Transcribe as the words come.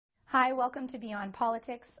Hi, welcome to Beyond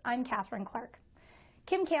Politics. I'm Catherine Clark.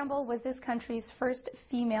 Kim Campbell was this country's first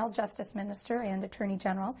female Justice Minister and Attorney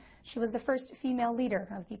General. She was the first female leader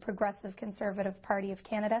of the Progressive Conservative Party of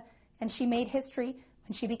Canada, and she made history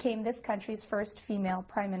when she became this country's first female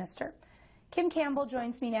Prime Minister. Kim Campbell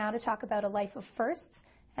joins me now to talk about a life of firsts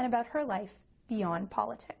and about her life beyond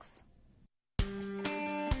politics.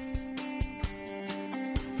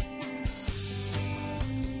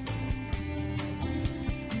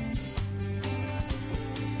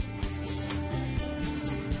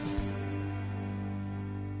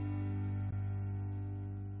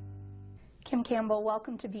 Kim Campbell,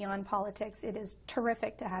 welcome to Beyond Politics. It is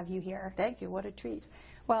terrific to have you here. Thank you. What a treat.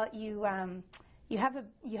 Well, you have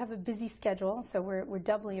a busy schedule, so we're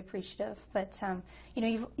doubly appreciative. But you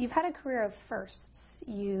know, you've had a career of firsts.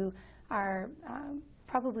 You are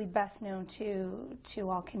probably best known to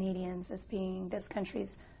all Canadians as being this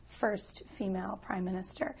country's first female Prime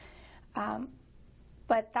Minister.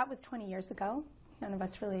 But that was 20 years ago. None of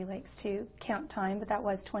us really likes to count time, but that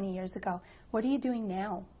was 20 years ago. What are you doing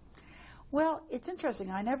now? Well, it's interesting.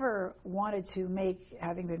 I never wanted to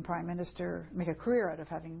having been Prime Minister, make a career out of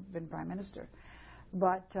having been Prime Minister.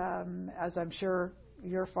 But as I'm sure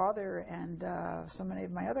your father and so many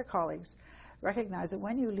of my other colleagues recognize, that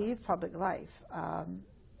when you leave public life,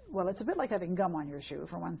 well, it's a bit like having gum on your shoe,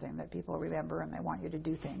 for one thing, that people remember and they want you to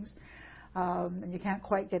do things. And you can't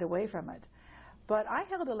quite get away from it. But I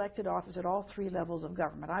held elected office at all three levels of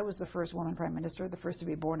government. I was the first woman Prime Minister, the first to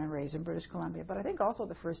be born and raised in British Columbia, but I think also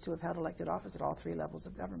the first to have held elected office at all three levels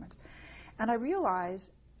of government. And I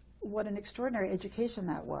realized what an extraordinary education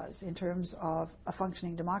that was in terms of a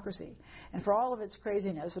functioning democracy. And for all of its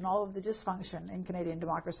craziness and all of the dysfunction in Canadian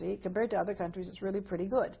democracy, compared to other countries, it's really pretty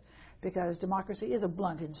good, because democracy is a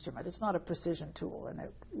blunt instrument. It's not a precision tool, and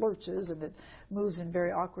it lurches and it moves in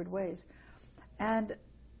very awkward ways. And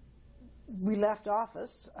we left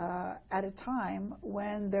office at a time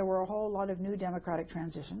when there were a whole lot of new democratic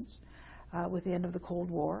transitions with the end of the Cold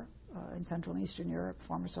War in Central and Eastern Europe,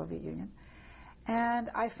 former Soviet Union. And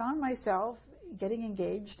I found myself getting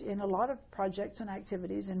engaged in a lot of projects and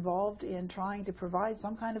activities involved in trying to provide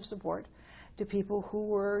some kind of support to people who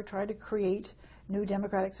were trying to create new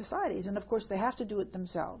democratic societies. And of course, they have to do it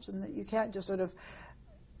themselves, and that you can't just sort of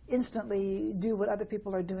instantly do what other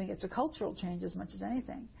people are doing. It's a cultural change as much as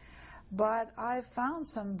anything. But I've found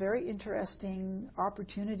some very interesting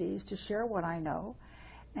opportunities to share what I know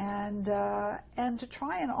and to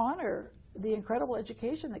try and honor the incredible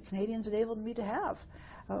education that Canadians enabled me to have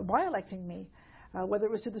by electing me, whether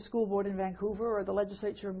it was to the school board in Vancouver or the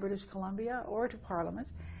legislature in British Columbia or to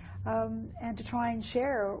Parliament, and to try and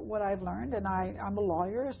share what I've learned. And I'm a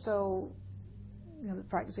lawyer, so you know,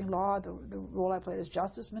 practicing law, the role I played as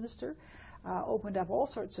Justice Minister, opened up all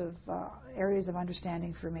sorts of areas of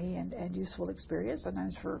understanding for me and useful experience,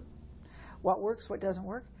 sometimes for what works, what doesn't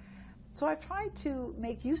work. So I've tried to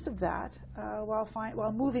make use of that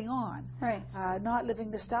while moving on, right. Not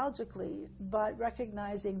living nostalgically, but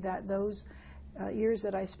recognizing that those years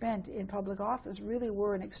that I spent in public office really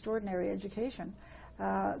were an extraordinary education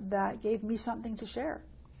that gave me something to share.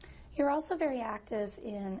 You're also very active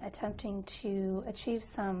in attempting to achieve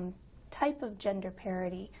some type of gender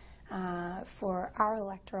parity for our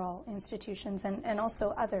electoral institutions and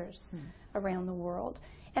also others around the world.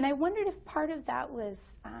 And I wondered if part of that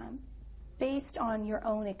was based on your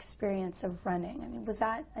own experience of running. I mean, was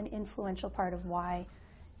that an influential part of why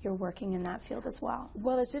you're working in that field as well?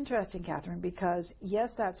 Well, it's interesting, Catherine, because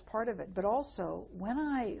yes, that's part of it, but also when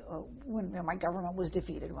my government was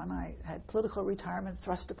defeated, when I had political retirement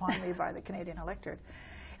thrust upon me by the Canadian electorate,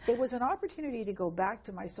 it was an opportunity to go back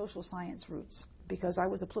to my social science roots, because I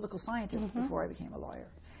was a political scientist before I became a lawyer.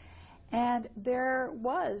 And there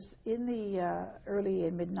was, in the early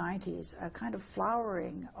and mid-90s, a kind of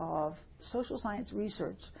flowering of social science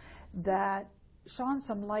research that shone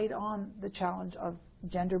some light on the challenge of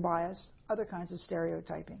gender bias, other kinds of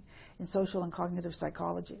stereotyping in social and cognitive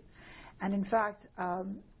psychology. And in fact,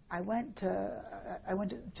 I went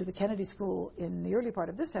to the Kennedy School in the early part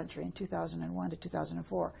of this century, in 2001 to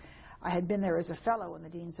 2004. I had been there as a fellow, and the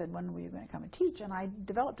dean said, when were you going to come and teach? And I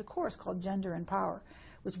developed a course called Gender and Power,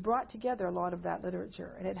 which brought together a lot of that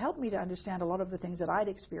literature. And it helped me to understand a lot of the things that I'd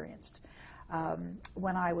experienced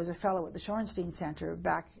when I was a fellow at the Shorenstein Centre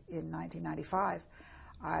back in 1995.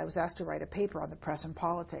 I was asked to write a paper on the press and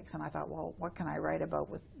politics, and I thought, well, what can I write about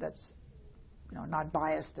that's not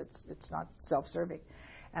biased, that's not self-serving?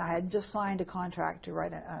 And I had just signed a contract to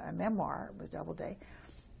write a memoir with Doubleday,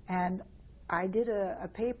 and I did a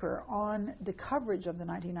paper on the coverage of the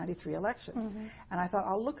 1993 election. And I thought,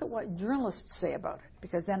 I'll look at what journalists say about it,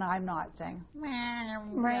 because then I'm not saying,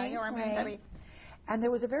 Right. And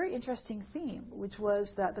there was a very interesting theme, which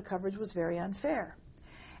was that the coverage was very unfair.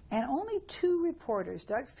 And only two reporters,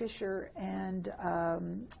 Doug Fisher and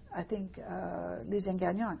I think Lizanne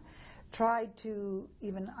Gagnon, tried to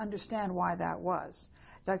even understand why that was.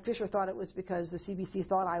 Doug Fisher thought it was because the CBC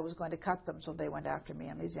thought I was going to cut them, so they went after me.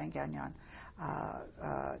 And Lizanne Gagnon,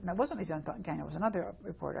 no, it wasn't Lizanne Gagnon, it was another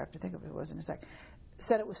reporter, I have to think of it was in a sec,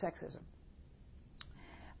 said it was sexism.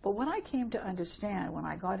 But when I came to understand, when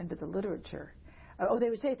I got into the literature,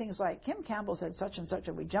 they would say things like, Kim Campbell said such and such,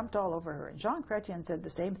 and we jumped all over her, and Jean Chrétien said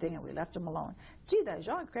the same thing, and we left him alone. Gee, that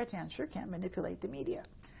Jean Chrétien sure can't manipulate the media.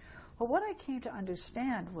 Well, what I came to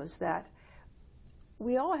understand was that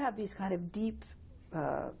we all have these kind of deep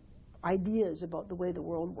ideas about the way the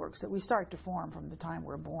world works that we start to form from the time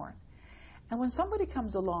we're born. And when somebody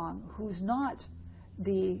comes along who's not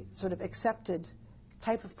the sort of accepted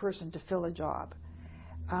type of person to fill a job,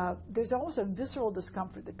 there's always a visceral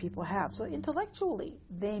discomfort that people have. So intellectually,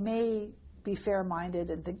 they may be fair-minded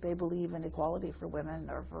and think they believe in equality for women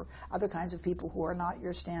or for other kinds of people who are not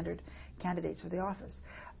your standard candidates for the office.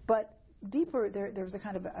 But deeper, there's a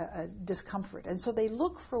kind of a discomfort. And so they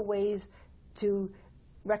look for ways to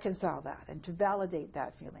reconcile that and to validate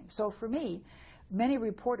that feeling. So for me, many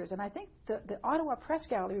reporters, and I think the Ottawa Press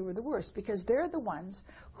Gallery were the worst, because they're the ones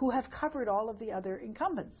who have covered all of the other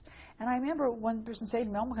incumbents. And I remember one person saying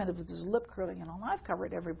to me, almost kind of with this lip curling, I've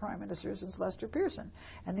covered every prime minister since Lester Pearson.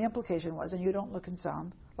 And the implication was, and you don't look and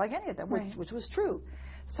sound like any of them, right. which was true.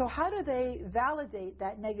 So how do they validate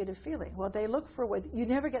that negative feeling? Well, they look for what, you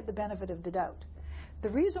never get the benefit of the doubt. The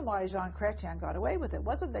reason why Jean Chrétien got away with it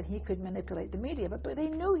wasn't that he could manipulate the media, but they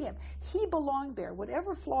knew him. He belonged there.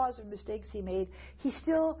 Whatever flaws or mistakes he made, he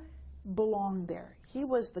still belonged there. He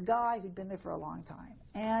was the guy who'd been there for a long time,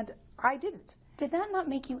 and I didn't. Did that not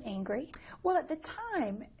make you angry? Well, at the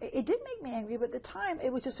time, it did make me angry, but at the time,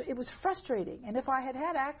 it was frustrating. And if I had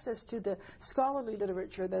had access to the scholarly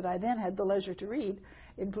literature that I then had the leisure to read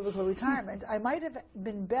in political retirement, I might have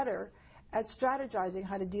been better at strategizing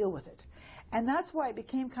how to deal with it. And that's why it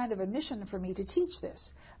became kind of a mission for me to teach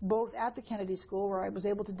this, both at the Kennedy School, where I was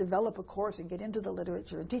able to develop a course and get into the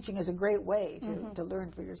literature, and teaching is a great way to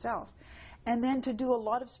learn for yourself, and then to do a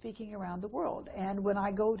lot of speaking around the world. And when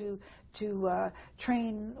I go to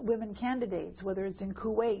train women candidates, whether it's in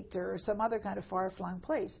Kuwait or some other kind of far-flung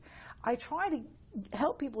place, I try to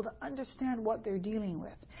help people to understand what they're dealing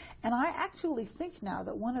with. And I actually think now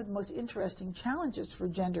that one of the most interesting challenges for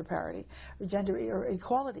gender parity or gender or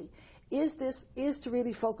equality is to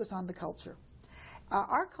really focus on the culture.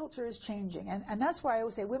 Our culture is changing, and that's why I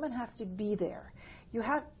always say women have to be there. You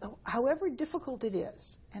have, however difficult it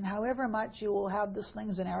is, and however much you will have the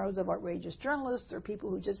slings and arrows of outrageous journalists or people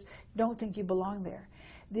who just don't think you belong there,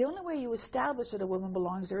 the only way you establish that a woman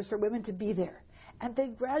belongs there is for women to be there. And they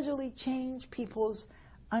gradually change people's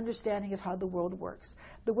understanding of how the world works.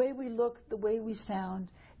 The way we look, the way we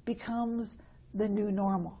sound becomes the new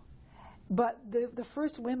normal. But the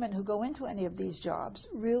first women who go into any of these jobs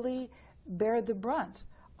really bear the brunt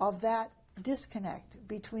of that disconnect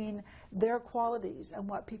between their qualities and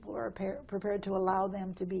what people are prepared to allow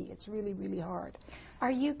them to be. It's really, really hard.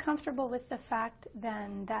 Are you comfortable with the fact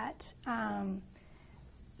then that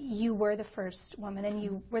you were the first woman, and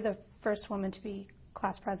you were the first woman to be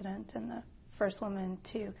class president and the first woman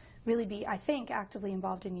to really be, I think, actively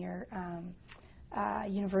involved in your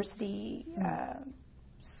university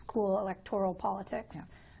school electoral politics,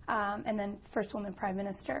 and then first woman prime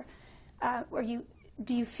minister?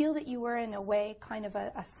 Do you feel that you were in a way kind of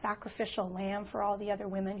a sacrificial lamb for all the other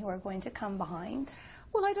women who are going to come behind?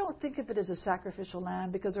 Well, I don't think of it as a sacrificial lamb,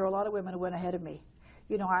 because there are a lot of women who went ahead of me.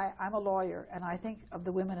 You know, I'm a lawyer, and I think of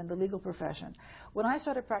the women in the legal profession. When I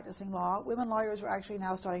started practicing law, women lawyers were actually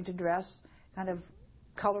now starting to dress kind of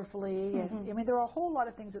colorfully. And, I mean, there were a whole lot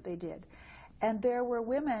of things that they did. And there were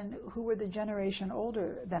women who were the generation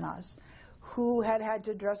older than us who had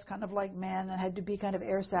to dress kind of like men and had to be kind of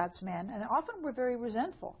ersatz men, and often were very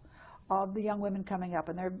resentful of the young women coming up.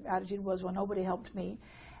 And their attitude was, well, nobody helped me.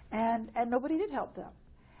 And nobody did help them.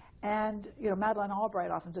 And, you know, Madeleine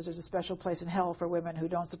Albright often says there's a special place in hell for women who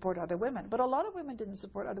don't support other women. But a lot of women didn't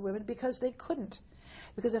support other women because they couldn't.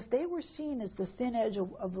 Because if they were seen as the thin edge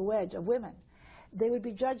of the wedge of women, they would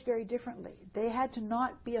be judged very differently. They had to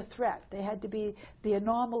not be a threat. They had to be the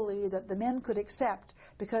anomaly that the men could accept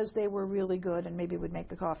because they were really good and maybe would make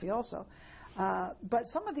the coffee also. But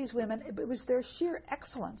some of these women, it was their sheer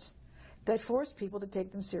excellence that forced people to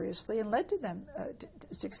take them seriously and led to them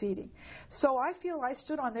succeeding. So I feel I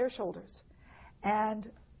stood on their shoulders.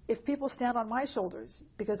 And if people stand on my shoulders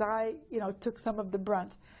because I, took some of the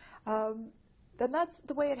brunt, then that's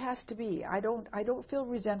the way it has to be. I don't feel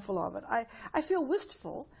resentful of it. I feel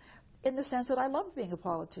wistful in the sense that I loved being a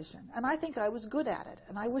politician, and I think I was good at it,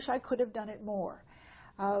 and I wish I could have done it more.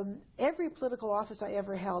 Every political office I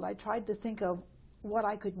ever held, I tried to think of what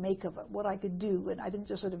I could make of it, what I could do, and I didn't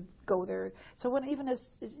just sort of go there. So even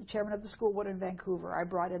as chairman of the school board in Vancouver, I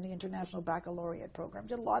brought in the International Baccalaureate program,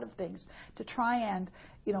 did a lot of things to try and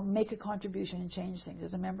make a contribution and change things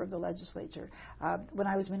as a member of the legislature. When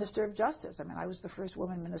I was Minister of Justice, I was the first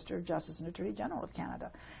woman Minister of Justice and Attorney General of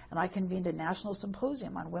Canada, and I convened a national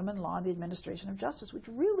symposium on women, law, and the administration of justice, which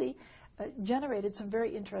really generated some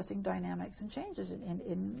very interesting dynamics and changes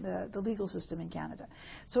in the legal system in Canada.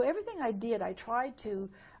 So everything I did, I tried to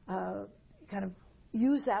kind of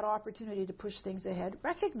use that opportunity to push things ahead,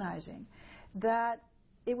 recognizing that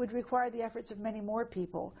it would require the efforts of many more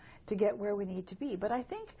people to get where we need to be. But I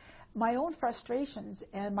think my own frustrations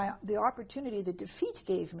and the opportunity the defeat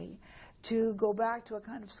gave me to go back to a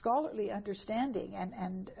kind of scholarly understanding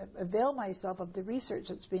and avail myself of the research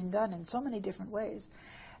that's being done in so many different ways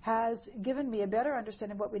has given me a better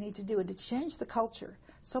understanding of what we need to do and to change the culture.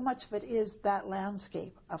 So much of it is that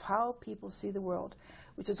landscape of how people see the world,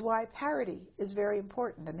 which is why parity is very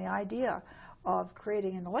important, and the idea of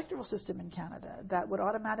creating an electoral system in Canada that would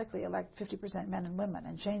automatically elect 50% men and women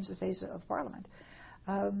and change the face of Parliament.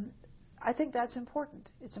 I think that's important.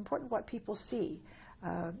 It's important what people see.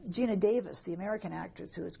 Gina Davis, the American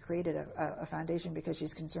actress who has created a foundation because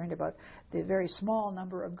she's concerned about the very small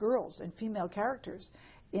number of girls and female characters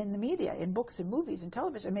in the media, in books and movies and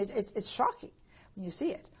television. It's shocking when you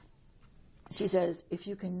see it. She says, if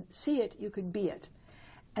you can see it, you can be it.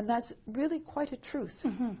 And that's really quite a truth,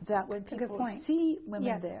 that when people see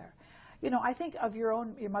women there. I think of your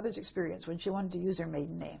mother's experience when she wanted to use her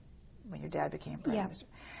maiden name when your dad became Prime Minister.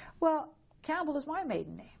 Well, Campbell is my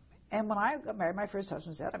maiden name. And when I got married, my first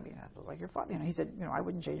husband said, I was like your father. He said, I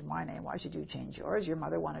wouldn't change my name. Why should you change yours? Your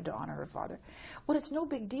mother wanted to honor her father. Well, it's no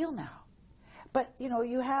big deal now. But,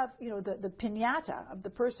 you have, the piñata of the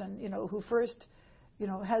person, who first,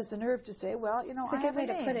 has the nerve to say, well, it's a good way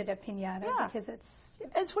to put it, a piñata, because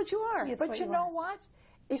it's what you are. But you know what?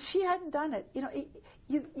 If she hadn't done it,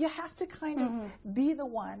 you have to kind of be the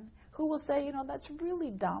one who will say, that's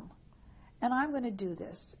really dumb, and I'm going to do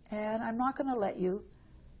this, and I'm not going to let you,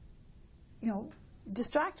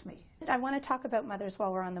 distract me. I want to talk about mothers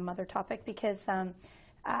while we're on the mother topic, because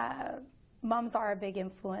moms are a big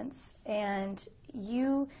influence, and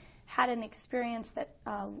you had an experience that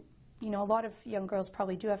a lot of young girls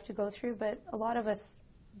probably do have to go through, but a lot of us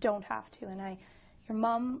don't have to. And your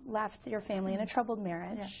mom left your family in a troubled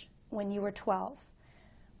marriage when you were 12.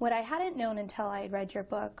 What I hadn't known until I had read your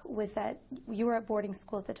book was that you were at boarding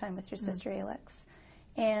school at the time with your sister Alex,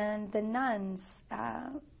 and the nuns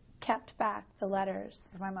kept back the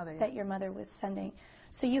letters that your mother was sending.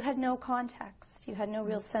 So you had no context. You had no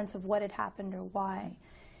real sense of what had happened or why.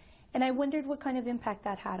 And I wondered what kind of impact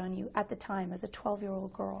that had on you at the time as a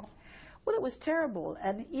 12-year-old girl. Well, it was terrible.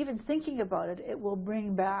 And even thinking about it, it will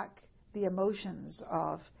bring back the emotions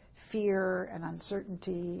of fear and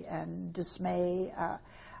uncertainty and dismay.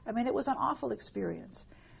 It was an awful experience.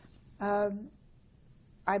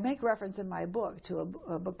 I make reference in my book to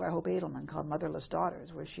a book by Hope Edelman called Motherless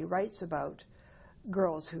Daughters, where she writes about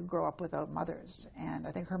girls who grow up without mothers. And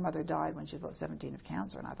I think her mother died when she was about 17 of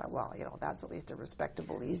cancer. And I thought, well, that's at least a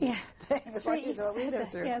respectable, easy thing. That's what you said.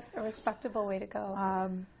 Yes, a respectable way to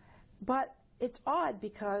go. But it's odd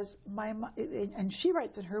because and she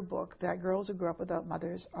writes in her book that girls who grow up without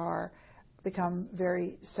mothers become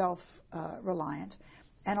very self-reliant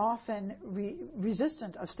and often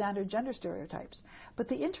resistant of standard gender stereotypes. But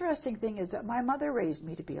the interesting thing is that my mother raised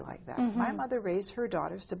me to be like that. My mother raised her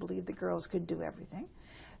daughters to believe that girls could do everything,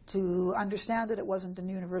 to understand that it wasn't a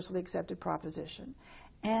universally accepted proposition,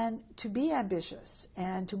 and to be ambitious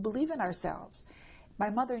and to believe in ourselves.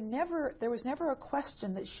 My mother there was never a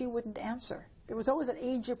question that she wouldn't answer. There was always an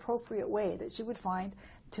age-appropriate way that she would find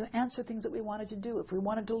to answer things that we wanted to do. If we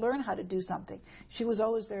wanted to learn how to do something, she was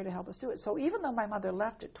always there to help us do it. So even though my mother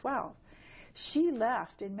left at 12, she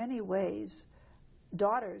left, in many ways,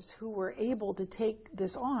 daughters who were able to take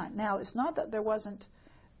this on. Now, it's not that there wasn't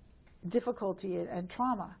difficulty and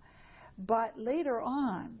trauma, but later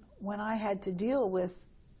on, when I had to deal with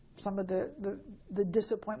some of the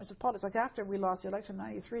disappointments of politics, like after we lost the election in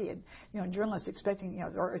 '93, and journalists expecting,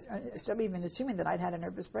 or some even assuming that I'd had a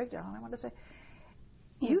nervous breakdown, and I want to say,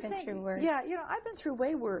 You've been through worse. Yeah, I've been through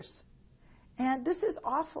way worse. And this is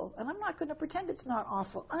awful. And I'm not going to pretend it's not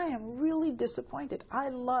awful. I am really disappointed. I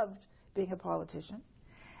loved being a politician.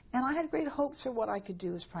 And I had great hopes for what I could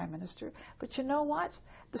do as Prime Minister. But you know what?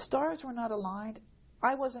 The stars were not aligned.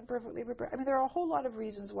 I wasn't perfectly prepared. I mean, there are a whole lot of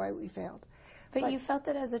reasons why we failed. But you felt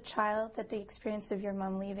that as a child that the experience of your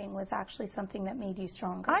mom leaving was actually something that made you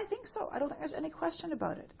stronger. I think so. I don't think there's any question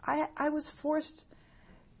about it. I was forced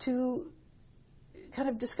to kind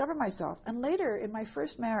of discover myself. And later, in my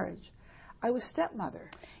first marriage, I was stepmother.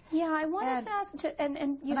 Yeah, I wanted to ask,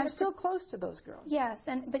 and I'm still close to those girls. Yes,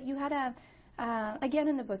 but you had again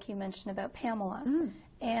in the book you mentioned about Pamela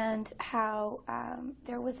and how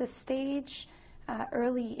there was a stage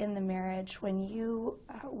early in the marriage when you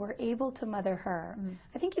were able to mother her.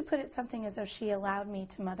 I think you put it something as though she allowed me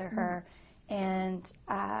to mother her, and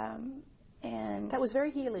that was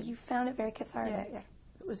very healing. You found it very cathartic. Yeah.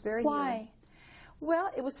 It was very Why? healing.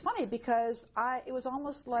 Well, it was funny because it was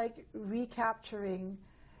almost like recapturing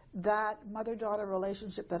that mother-daughter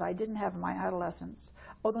relationship that I didn't have in my adolescence,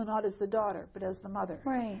 although not as the daughter, but as the mother.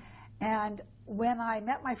 Right. And when I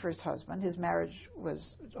met my first husband, his marriage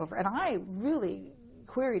was over, and I really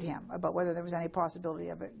queried him about whether there was any possibility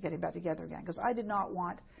of it getting back together again, because I did not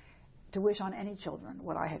want to wish on any children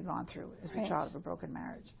what I had gone through as a child of a broken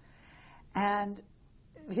marriage. And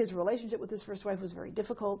his relationship with his first wife was very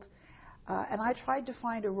difficult. And I tried to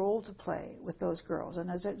find a role to play with those girls. And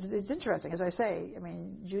it's interesting, as I say, I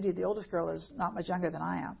mean, Judy, the oldest girl, is not much younger than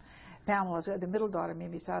I am. Pamela, the middle daughter,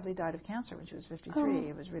 Mimi, sadly died of cancer when she was 53. Oh.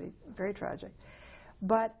 It was really very tragic.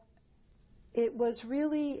 But it was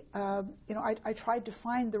really, I tried to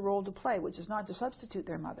find the role to play, which is not to substitute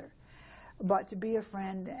their mother, but to be a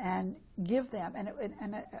friend and give them.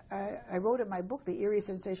 And I wrote in my book the eerie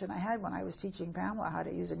sensation I had when I was teaching Pamela how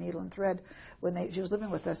to use a needle and thread when she was living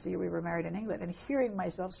with us the year we were married in England, and hearing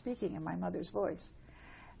myself speaking in my mother's voice.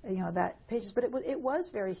 That pages. But it was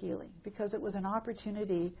very healing because it was an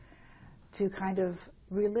opportunity to kind of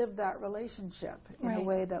relive that relationship in a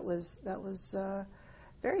way that was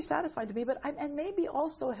very satisfying to me. And maybe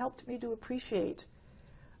also helped me to appreciate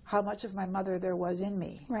how much of my mother there was in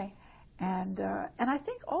me. Right. And I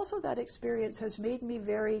think also that experience has made me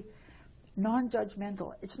very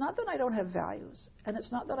non-judgmental. It's not that I don't have values, and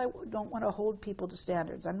it's not that I don't want to hold people to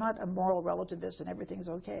standards. I'm not a moral relativist and everything's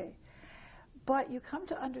okay. But you come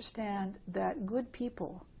to understand that good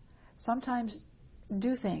people sometimes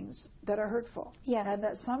do things that are hurtful. Yes. And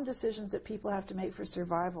that some decisions that people have to make for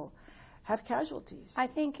survival have casualties. I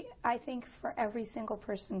think for every single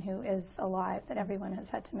person who is alive, that everyone has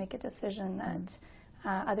had to make a decision that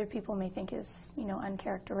other people may think is,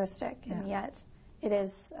 uncharacteristic, and yet it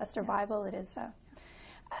is a survival. It is a.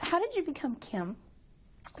 How did you become Kim?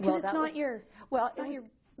 Because it's not your. Well,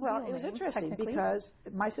 it was interesting because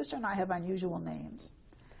my sister and I have unusual names,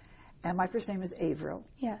 and my first name is Avril.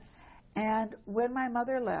 Yes. And when my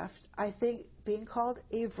mother left, I think being called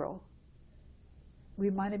Avril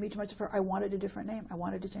reminded me too much of her. I wanted a different name. I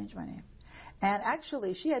wanted to change my name. And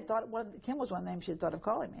actually, she had thought Kim was one name she had thought of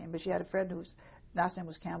calling me, but she had a friend whose last name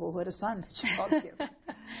was Campbell who had a son that she called Kim.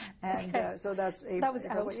 And so that's Avril. That was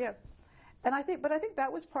out. Yeah. And I think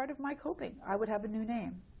that was part of my coping. I would have a new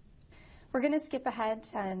name. We're going to skip ahead,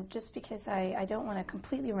 just because I don't want to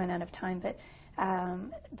completely run out of time, but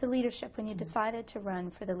the leadership, when you decided to run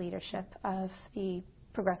for the leadership of the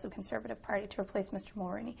Progressive Conservative Party to replace Mr.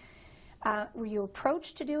 Mulroney, were you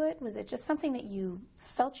approached to do it? Was it just something that you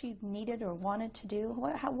felt you needed or wanted to do?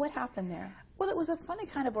 What happened there? Well, it was a funny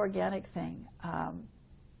kind of organic thing.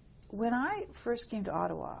 When I first came to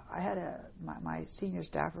Ottawa, I had my senior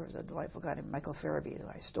staffer was a delightful guy named Michael Farabee, who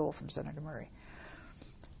I stole from Senator Murray.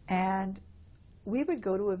 And we would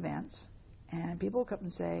go to events, and people would come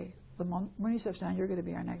and say, when Mulroney steps down, you're going to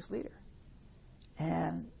be our next leader.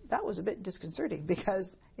 And that was a bit disconcerting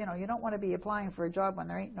because, you don't want to be applying for a job when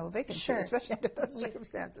there ain't no vacancy, especially under those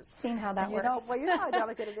circumstances. Seen how that works. You know how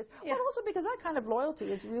delicate it is. But also because that kind of loyalty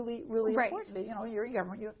is really, really important. You're in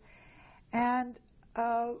government. And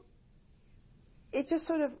it just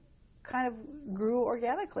sort of kind of grew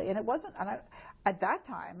organically. And it wasn't, at that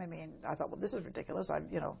time, I thought, well, this is ridiculous. I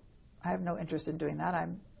have no interest in doing that.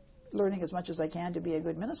 I'm learning as much as I can to be a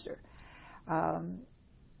good minister.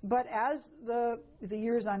 But as the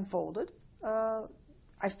years unfolded,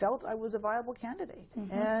 I felt I was a viable candidate.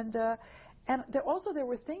 And there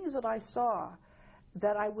were things that I saw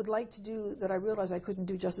that I would like to do that I realized I couldn't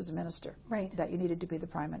do just as a minister. Right. That you needed to be the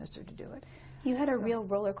Prime Minister to do it. You had a real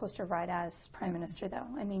roller coaster ride as Prime Minister, though.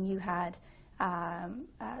 You had a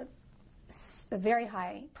very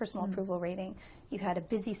high personal approval rating. You had a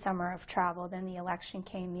busy summer of travel. Then the election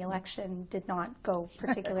came. The election did not go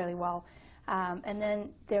particularly well. And then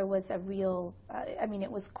there was a real,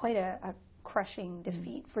 it was quite a crushing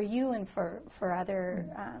defeat for you and for other...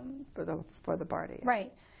 for the party.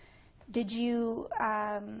 Right. Did you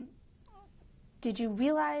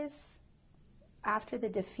realize after the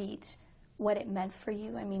defeat what it meant for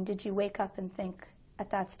you? I mean, did you wake up and think at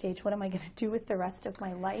that stage, what am I going to do with the rest of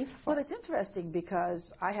my life? Well, it's interesting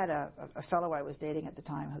because I had a fellow I was dating at the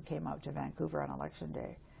time who came out to Vancouver on election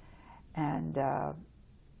day, and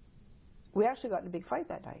we actually got in a big fight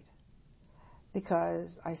that night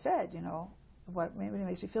because I said, you know, what maybe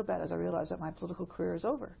makes me feel bad is I realized that my political career is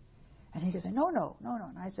over. And he goes, no.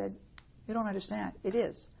 And I said, you don't understand. It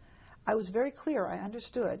is. I was very clear. I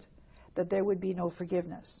understood that there would be no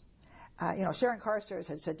forgiveness. You know, Sharon Carstairs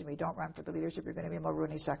had said to me, don't run for the leadership, you're going to be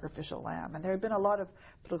Mulroney's sacrificial lamb. And there had been a lot of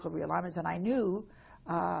political realignments, and I knew,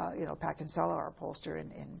 you know, Pat Kinsella, our pollster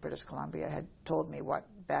in British Columbia, had told me what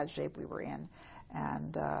bad shape we were in.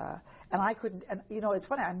 And I couldn't, and you know, it's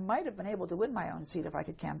funny, I might have been able to win my own seat if I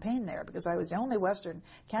could campaign there, because I was the only Western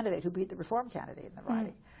candidate who beat the Reform candidate in the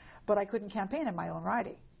riding. But I couldn't campaign in my own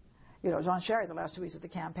riding. You know, Jean Charest, the last 2 weeks of the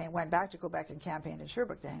campaign, went back to Quebec and campaigned in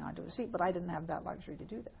Sherbrooke to hang on to a seat, but I didn't have that luxury to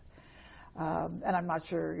do that. And I'm not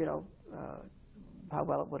sure, you know, how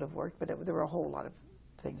well it would have worked, but there were a whole lot of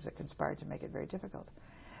things that conspired to make it very difficult.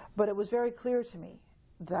 But it was very clear to me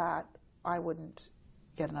that I wouldn't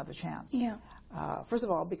get another chance. Yeah. First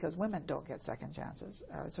of all, because women don't get second chances.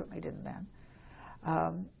 I certainly didn't then.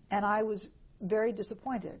 And I was very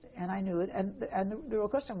disappointed, and I knew it. And the real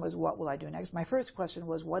question was, what will I do next? My first question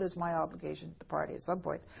was, what is my obligation to the party? At some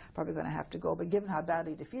point, probably going to have to go. But given how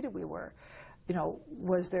badly defeated we were, you know,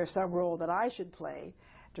 was there some role that I should play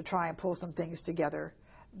to try and pull some things together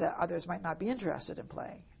that others might not be interested in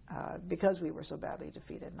playing because we were so badly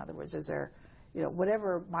defeated? In other words, is there, you know,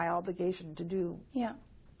 whatever my obligation to do, yeah,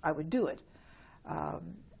 I would do it.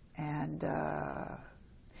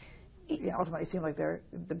 You know, ultimately, it seemed like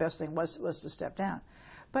the best thing was to step down.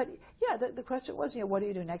 But yeah, the question was, you know, what do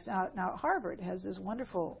you do next? Now Harvard has this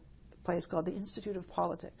wonderful place called the Institute of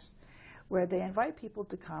Politics, where they invite people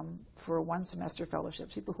to come for one-semester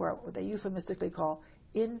fellowships, people who are what they euphemistically call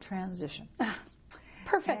in transition.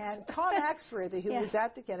 Perfect. And Tom Axworthy, who was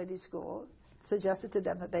at the Kennedy School, suggested to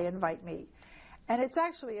them that they invite me. And it's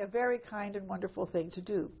actually a very kind and wonderful thing to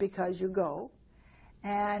do, because you go,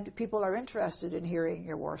 and people are interested in hearing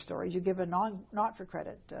your war stories. You give a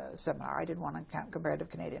not-for-credit seminar. I did one on comparative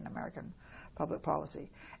Canadian-American public policy.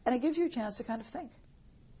 And it gives you a chance to kind of think,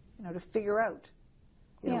 you know, to figure out,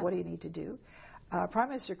 you know, what do you need to do? Prime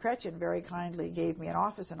Minister Chrétien very kindly gave me an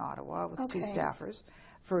office in Ottawa with 2 staffers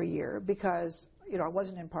for a year because, you know, I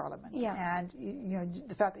wasn't in Parliament. Yeah. And, you know,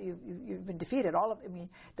 the fact that you've been defeated, all of, I mean,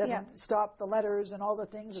 doesn't stop the letters and all the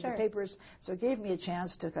things and the papers. So it gave me a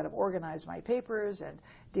chance to kind of organize my papers and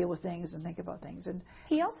deal with things and think about things. And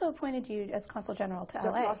he also appointed you as Consul General to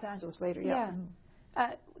LA. Los Angeles later,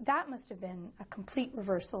 that must have been a complete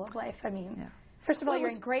reversal of life. I mean, first of all, you're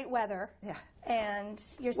in great weather. Yeah. And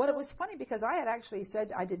you're still... Well, it was funny because I had actually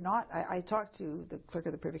said I did not... I talked to the clerk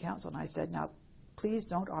of the Privy Council and I said, now, please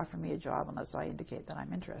don't offer me a job unless I indicate that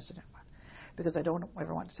I'm interested in one, because I don't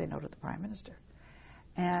ever want to say no to the Prime Minister.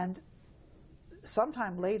 And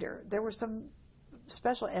sometime later, there were some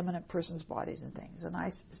special eminent persons' bodies and things. And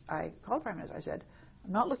I called the Prime Minister. I said,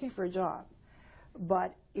 I'm not looking for a job,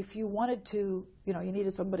 but if you wanted to, you know, you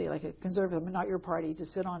needed somebody like a Conservative, not your party, to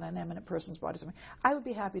sit on an eminent person's body, I would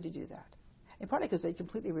be happy to do that. And partly because they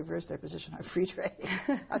completely reversed their position on free trade.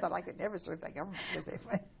 I thought I could never serve that government because it's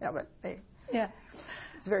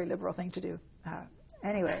a very liberal thing to do.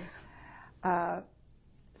 Anyway,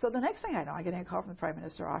 so the next thing I know, I get a call from the Prime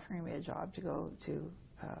Minister offering me a job to go to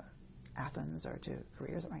Athens or to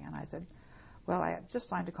Korea or something. And I said, well, I have just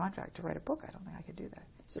signed a contract to write a book. I don't think I could do that.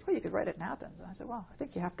 He said, well, you could write it in Athens. And I said, well, I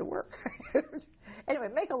think you have to work. Anyway,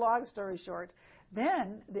 make a long story short,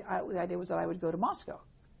 then the idea was that I would go to Moscow.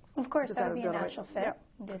 Of course, that would be a natural fit.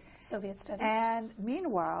 Did Soviet studies. And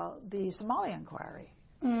meanwhile, the Somalia inquiry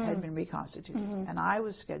had been reconstituted, and I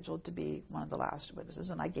was scheduled to be one of the last witnesses,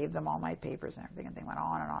 and I gave them all my papers and everything, and they went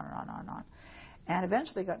on and on and on and on. And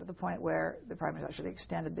eventually got to the point where the Prime Minister actually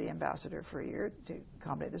extended the ambassador for a year to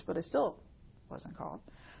accommodate this, but it still wasn't called.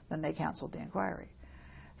 Then they canceled the inquiry.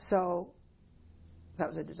 So that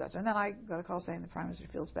was a disaster. And then I got a call saying the Prime Minister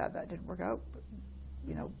feels bad that didn't work out, but,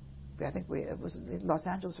 you know, I think it was Los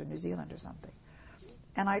Angeles or New Zealand or something.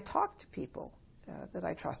 And I talked to people that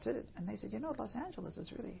I trusted, and they said, you know, Los Angeles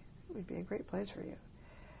is really, it would be a great place for you.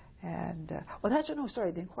 And,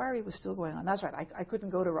 the inquiry was still going on. That's right, I couldn't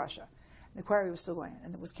go to Russia. The inquiry was still going on,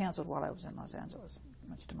 and it was canceled while I was in Los Angeles,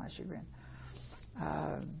 much to my chagrin.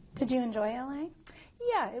 Did you enjoy LA?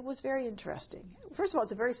 Yeah, it was very interesting. First of all,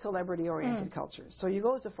 it's a very celebrity-oriented culture. So you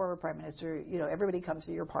go as a former prime minister, you know, everybody comes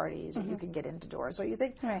to your parties and you can get into doors. So you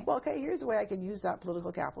think, well, okay, here's a way I can use that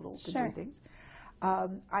political capital to do things.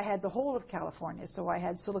 I had the whole of California, so I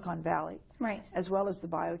had Silicon Valley, as well as the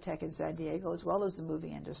biotech in San Diego, as well as the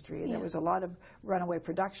movie industry. There was a lot of runaway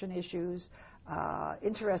production issues,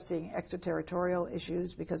 interesting extraterritorial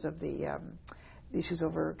issues because of the issues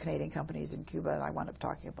over Canadian companies in Cuba, and I wound up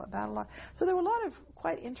talking about that a lot. So there were a lot of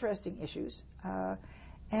quite interesting issues.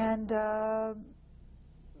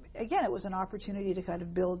 Again, it was an opportunity to kind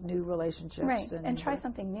of build new relationships. And try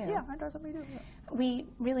something new. Yeah, and try something new. Yeah. We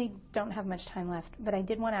really don't have much time left, but I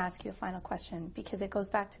did want to ask you a final question, because it goes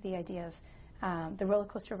back to the idea of the roller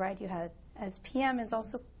coaster ride you had as PM is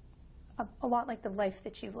also a lot like the life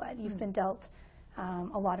that you've led. You've been dealt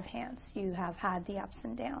a lot of hands. You have had the ups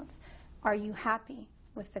and downs. Are you happy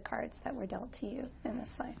with the cards that were dealt to you in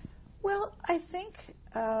this life? Well, I think,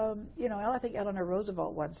 you know, I think Eleanor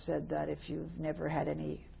Roosevelt once said that if you've never had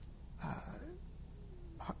any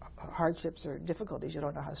hardships or difficulties, you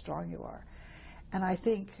don't know how strong you are. And I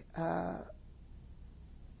think,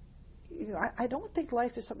 you know, I don't think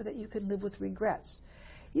life is something that you can live with regrets.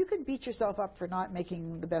 You can beat yourself up for not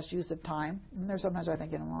making the best use of time. And there's sometimes I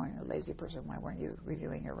think, you know, well, you're a lazy person, why weren't you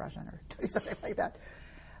reviewing your Russian or doing something like that?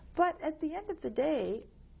 But at the end of the day,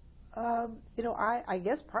 you know, I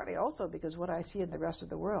guess partly also because what I see in the rest of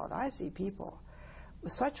the world, I see people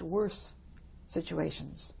with such worse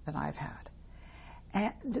situations than I've had.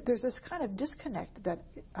 And there's this kind of disconnect that,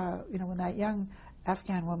 you know, when that young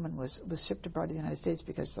Afghan woman was shipped abroad to the United States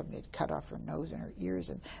because somebody had cut off her nose and her ears,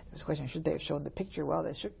 and there was a question, should they have shown the picture? Well,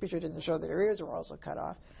 the picture didn't show that her ears were also cut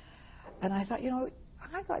off. And I thought, you know,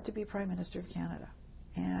 I got to be Prime Minister of Canada.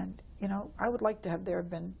 And, you know, I would like to have there have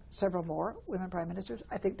been several more women prime ministers.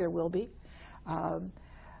 I think there will be.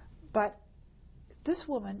 But this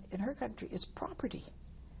woman in her country is property.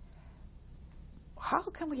 How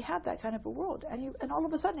can we have that kind of a world? And all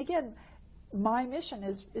of a sudden, again, my mission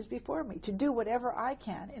is before me, to do whatever I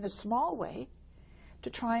can in a small way to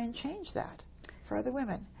try and change that for other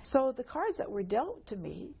women. So the cards that were dealt to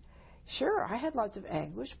me, sure, I had lots of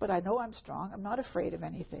anguish, but I know I'm strong. I'm not afraid of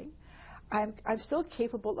anything. I'm still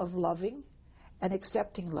capable of loving and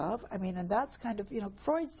accepting love. I mean, and that's kind of, you know,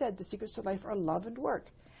 Freud said the secrets to life are love and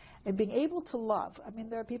work. And being able to love, I mean,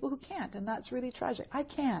 there are people who can't, and that's really tragic. I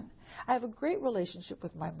can. I have a great relationship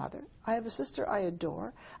with my mother. I have a sister I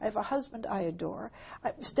adore. I have a husband I adore.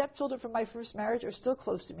 Stepchildren from my first marriage are still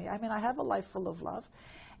close to me. I mean, I have a life full of love,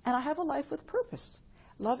 and I have a life with purpose.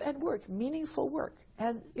 Love and work, meaningful work.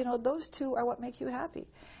 And, you know, those two are what make you happy.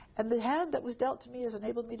 And the hand that was dealt to me has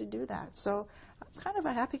enabled me to do that. So I'm kind of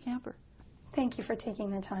a happy camper. Thank you for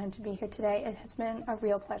taking the time to be here today. It has been a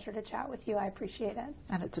real pleasure to chat with you. I appreciate it.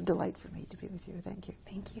 And it's a delight for me to be with you. Thank you.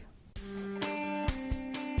 Thank you.